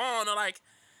like Devon or like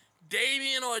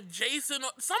Damien or Jason or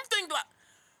something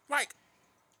like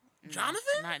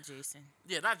Jonathan?" Not Jason.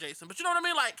 Yeah, not Jason, but you know what I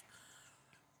mean? Like,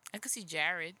 I could see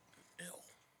Jared. ew,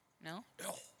 No,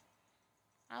 ew.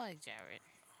 I like Jared.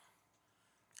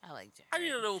 I like Jared. I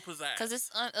need a little pizzazz. Cause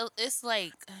it's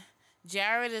like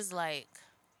Jared is like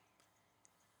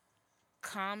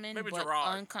common Maybe but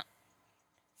Gerard.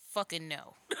 fucking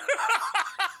no.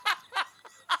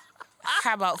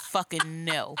 How about fucking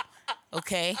no?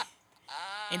 Okay?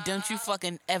 And don't you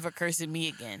fucking ever curse at me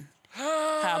again.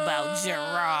 How about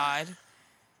Gerard?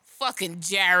 Fucking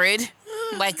Jared,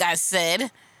 like I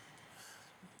said.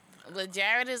 But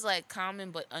Jared is like common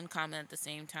but uncommon at the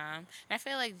same time. And I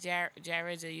feel like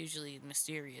Jareds are usually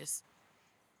mysterious.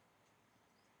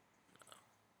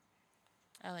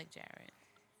 I like Jared.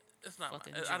 It's not.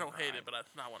 Fucking I don't hate Gerard. it, but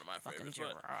it's not one of my Fucking favorites.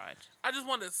 But Gerard. I just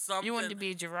wanted something. You want to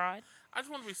be a Gerard? I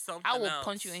just want to be something. I will else.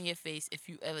 punch you in your face if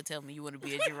you ever tell me you want to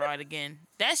be a Gerard again.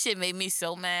 That shit made me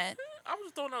so mad. I was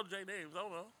just throwing out J names. I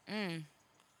don't know.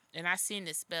 And I seen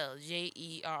it spelled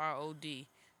Jerrod.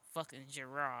 Fucking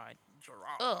Gerard.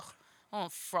 Gerard. Ugh. I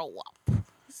want to throw up.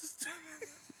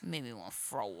 Made me want to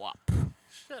throw up.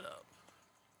 Shut up.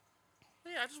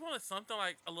 Yeah, I just wanted something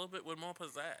like a little bit with more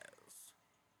pizzazz.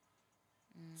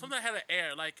 Something that had an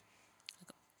air, like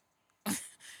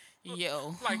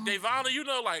Yo. Devonna, you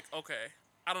know, like, okay,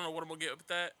 I don't know what I'm gonna get with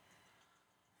that,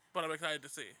 but I'm excited to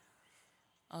see.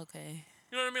 Okay.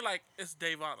 You know what I mean? Like, it's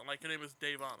Devonna. Like, your name is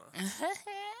Devonna.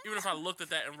 Even if I looked at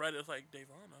that and read it, it's like,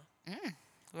 Devonna.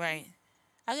 Right.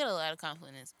 I get a lot of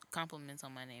compliments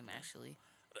on my name, actually.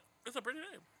 It's a pretty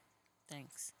name.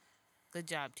 Thanks. Good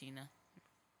job, Tina.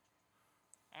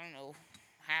 I don't know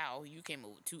how you came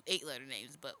up with 2 8-letter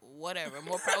names, but whatever.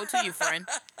 More power to you, friend.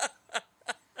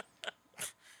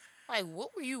 Like,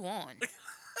 what were you on?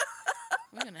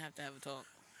 We're going to have a talk.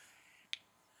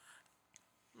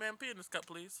 Man, pee in this cup,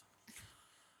 please.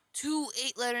 2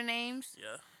 8-letter names?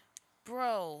 Yeah.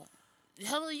 Bro.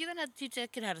 Hello, you're going to have to teach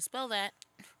that kid how to spell that.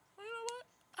 Well, you know what?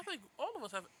 I think all of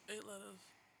us have 8 letters.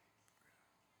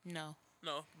 No.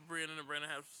 No, Brianna and Brandon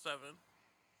have 7.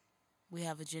 We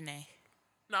have a Janae.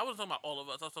 No, I wasn't talking about all of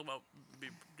us. I was talking about D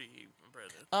and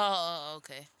Brandon. Oh,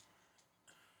 okay.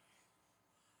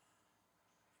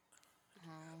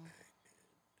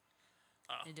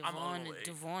 And I'm overweight.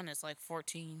 Devon is like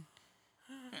 14.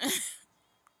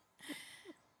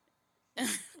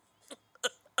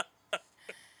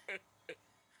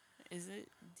 Is it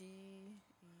D?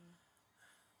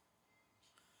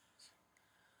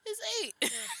 It's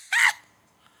 8.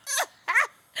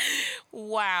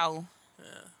 Wow.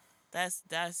 Yeah.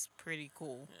 That's pretty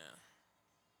cool.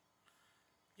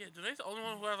 Yeah, Janae's the only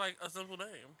one who has like a simple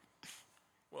name.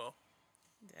 Well,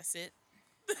 That's it.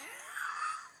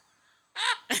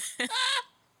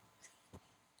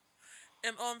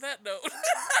 and on that note,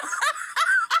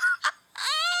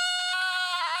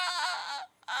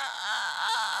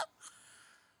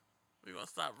 we're gonna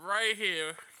stop right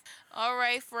here. All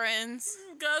right, friends.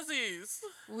 Guzzies.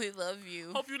 We love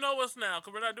you. Hope you know us now,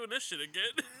 because we're not doing this shit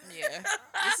again. Yeah.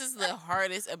 This is the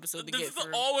hardest episode to This get is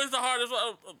through. always the hardest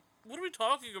one. What are we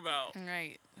talking about?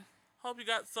 Right. Hope you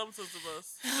got some sense of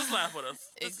us. Just laugh with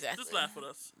us. Exactly. Just laugh with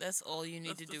us. That's all you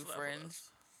need to do, Just laugh with friends. us.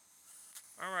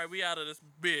 All right, we out of this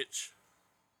bitch.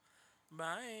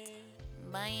 Bye.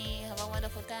 Bye. Have a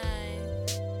wonderful